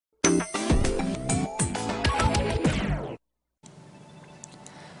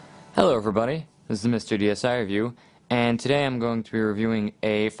Hello everybody, this is Mr. DSi Review, and today I'm going to be reviewing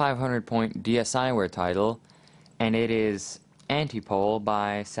a 500-point DSiWare title, and it is Antipole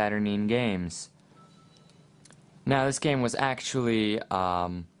by Saturnine Games. Now this game was actually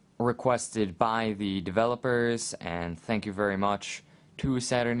requested by the developers, and thank you very much to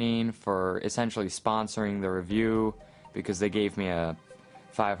Saturnine for essentially sponsoring the review, because they gave me a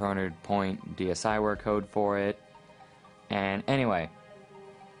 500-point DSiWare code for it. And anyway,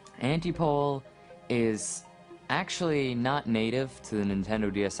 Antipole is actually not native to the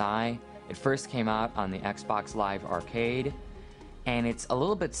Nintendo DSi. It first came out on the Xbox Live Arcade, and it's a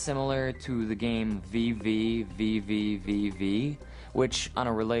little bit similar to the game VV, which on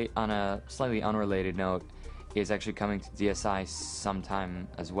a slightly unrelated note is actually coming to DSi sometime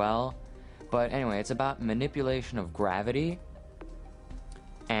as well. But anyway, it's about manipulation of gravity,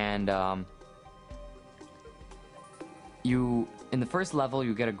 and in the first level,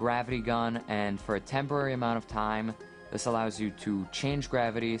 you get a gravity gun, and for a temporary amount of time, this allows you to change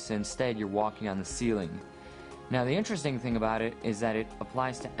gravity, so instead you're walking on the ceiling. Now, the interesting thing about it is that it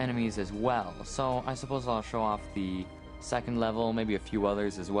applies to enemies as well, so I suppose I'll show off the second level, maybe a few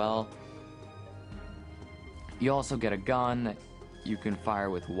others as well. You also get a gun that you can fire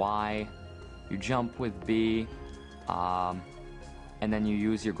with Y, you jump with B, and then you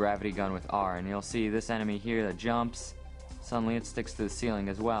use your gravity gun with R, and you'll see this enemy here that jumps. Suddenly it sticks to the ceiling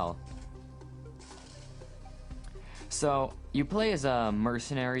as well. So, you play as a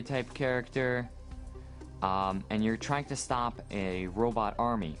mercenary type character, and you're trying to stop a robot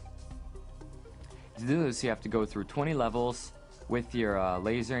army. To do this, you have to go through 20 levels with your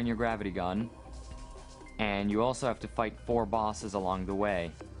laser and your gravity gun, and you also have to fight 4 bosses along the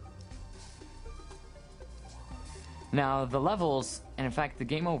way. Now, the levels, and in fact the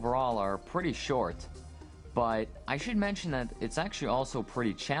game overall, are pretty short. But I should mention that it's actually also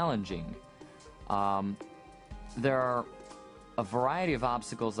pretty challenging. There are a variety of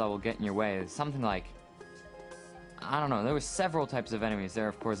obstacles that will get in your way. Something like, I don't know, there were several types of enemies. There are,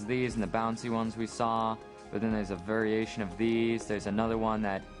 of course, these and the bouncy ones we saw, but then there's a variation of these. There's another one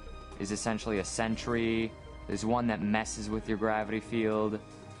that is essentially a sentry. There's one that messes with your gravity field,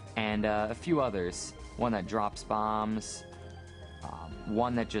 and a few others. One that drops bombs,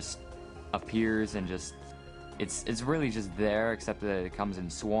 one that just appears and just... It's really just there, except that it comes in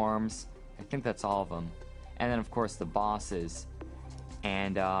swarms. I think that's all of them. And then, of course, the bosses.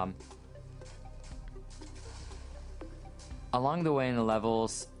 And along the way in the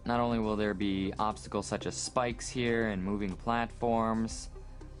levels, not only will there be obstacles such as spikes here and moving platforms,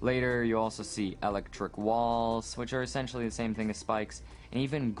 later you also see electric walls, which are essentially the same thing as spikes, and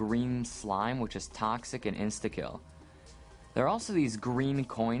even green slime, which is toxic and insta-kill. There are also these green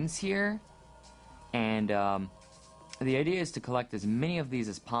coins here, and the idea is to collect as many of these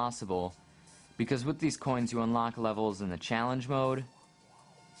as possible, because with these coins you unlock levels in the challenge mode.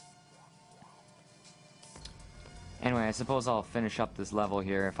 Anyway, I suppose I'll finish up this level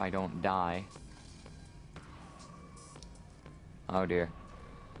here if I don't die. Oh dear.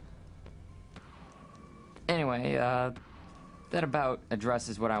 Anyway, that about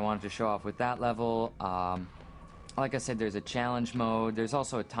addresses what I wanted to show off with that level. Like I said, there's a challenge mode. There's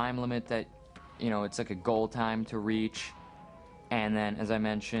also a time limit that, you know, it's like a goal time to reach. And then, as I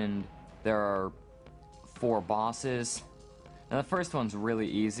mentioned, there are 4 bosses. Now, the first one's really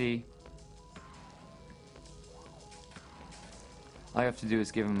easy. All you have to do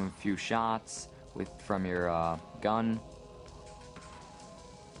is give him a few shots from your gun.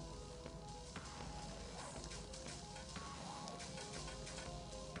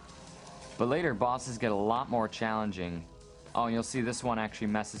 But later, bosses get a lot more challenging. Oh, and you'll see this one actually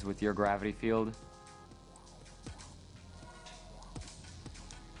messes with your gravity field.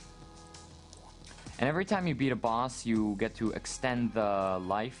 And every time you beat a boss, you get to extend the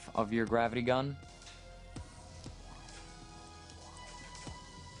life of your gravity gun.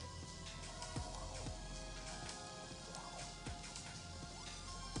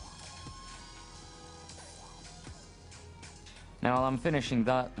 Now, while I'm finishing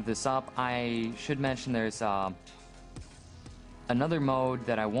this up, I should mention there's another mode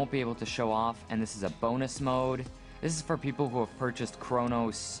that I won't be able to show off, and this is a bonus mode. This is for people who have purchased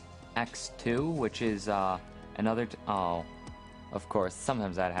Chronos X2, which is another... oh, of course,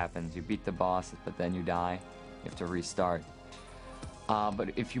 sometimes that happens. You beat the boss, but then you die. You have to restart. But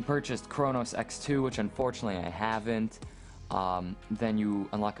if you purchased Chronos X2, which unfortunately I haven't, then you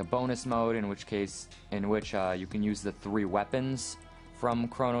unlock a bonus mode, in which you can use the 3 weapons from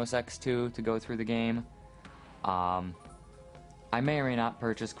Chronos X2 to go through the game. I may or may not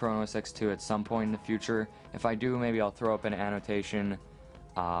purchase Chronos X2 at some point in the future. If I do, maybe I'll throw up an annotation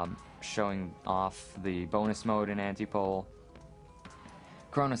showing off the bonus mode in Antipole.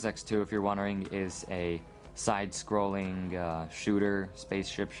 Chronos X2, if you're wondering, is a side-scrolling shooter,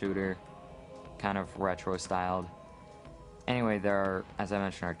 spaceship shooter, kind of retro-styled. Anyway, there are, as I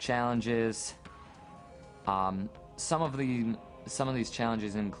mentioned, are challenges. Some of these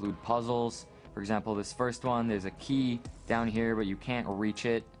challenges include puzzles. For example, this first one, there's a key down here, but you can't reach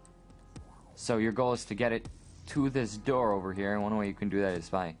it. So your goal is to get it to this door over here, and one way you can do that is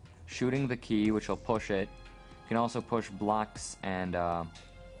by shooting the key, which will push it. You can also push blocks and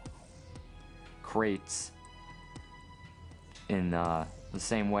crates in the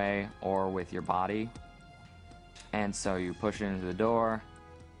same way, or with your body. And so you push it into the door,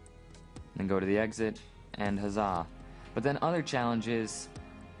 then go to the exit, and huzzah. But then other challenges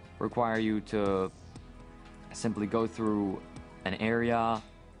require you to simply go through an area,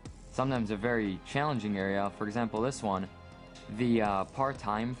 sometimes a very challenging area. For example, this one, the par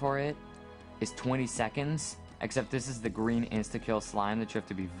time for it is 20 seconds, except this is the green insta-kill slime that you have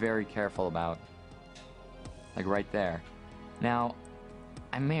to be very careful about. Like right there. Now,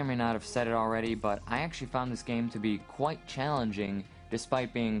 I may or may not have said it already, but I actually found this game to be quite challenging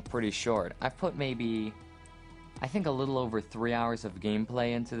despite being pretty short. I've put maybe, I think, a little over 3 hours of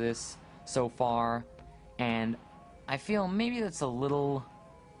gameplay into this so far, and I feel maybe that's a little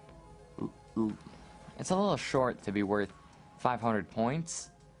short to be worth 500 points.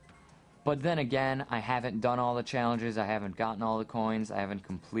 But then again, I haven't done all the challenges, I haven't gotten all the coins, I haven't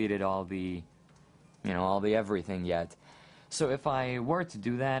completed all the, all the everything yet. So if I were to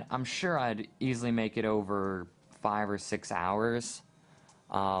do that, I'm sure I'd easily make it over 5 or 6 hours.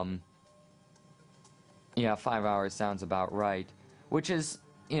 Yeah, 5 hours sounds about right, which is,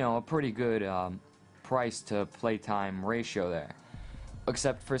 a pretty good price to playtime ratio there.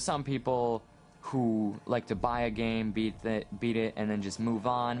 Except for some people who like to buy a game, beat it, and then just move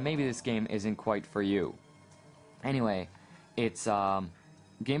on, maybe this game isn't quite for you. Anyway, it's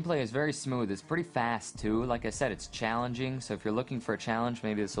gameplay is very smooth. It's pretty fast too. Like I said, it's challenging, so if you're looking for a challenge,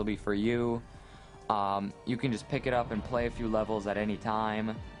 maybe this will be for you. You can just pick it up and play a few levels at any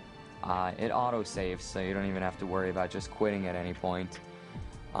time. It auto-saves, so you don't even have to worry about just quitting at any point.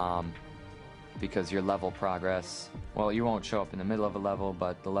 Because your level progress, well, you won't show up in the middle of a level,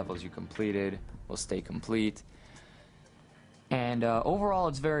 but the levels you completed will stay complete. And overall,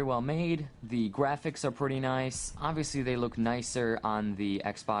 it's very well made. The graphics are pretty nice. Obviously, they look nicer on the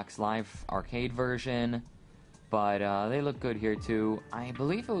Xbox Live Arcade version, but they look good here too. I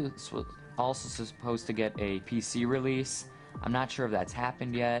believe it was also supposed to get a PC release. I'm not sure if that's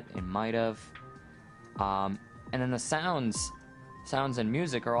happened yet. It might have. And then the sounds and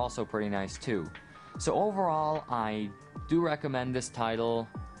music are also pretty nice too. So overall, I do recommend this title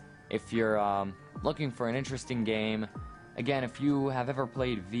if you're looking for an interesting game. Again, if you have ever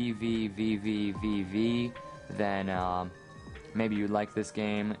played VV, then maybe you'd like this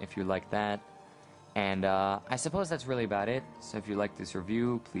game if you like that. And I suppose that's really about it. So if you like this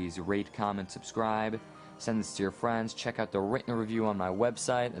review, please rate, comment, subscribe. Send this to your friends. Check out the written review on my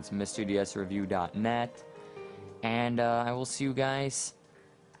website. That's MrDSReview.net. And I will see you guys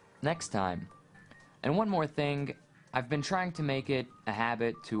next time. And one more thing, I've been trying to make it a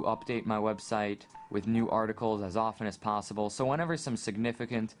habit to update my website with new articles as often as possible, so whenever some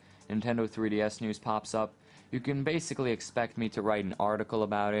significant Nintendo 3DS news pops up, you can basically expect me to write an article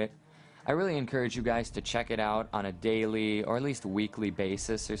about it. I really encourage you guys to check it out on a daily or at least weekly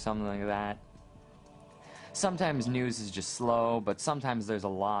basis or something like that. Sometimes news is just slow, but sometimes there's a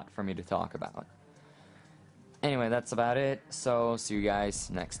lot for me to talk about. Anyway, that's about it, so see you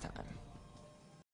guys next time.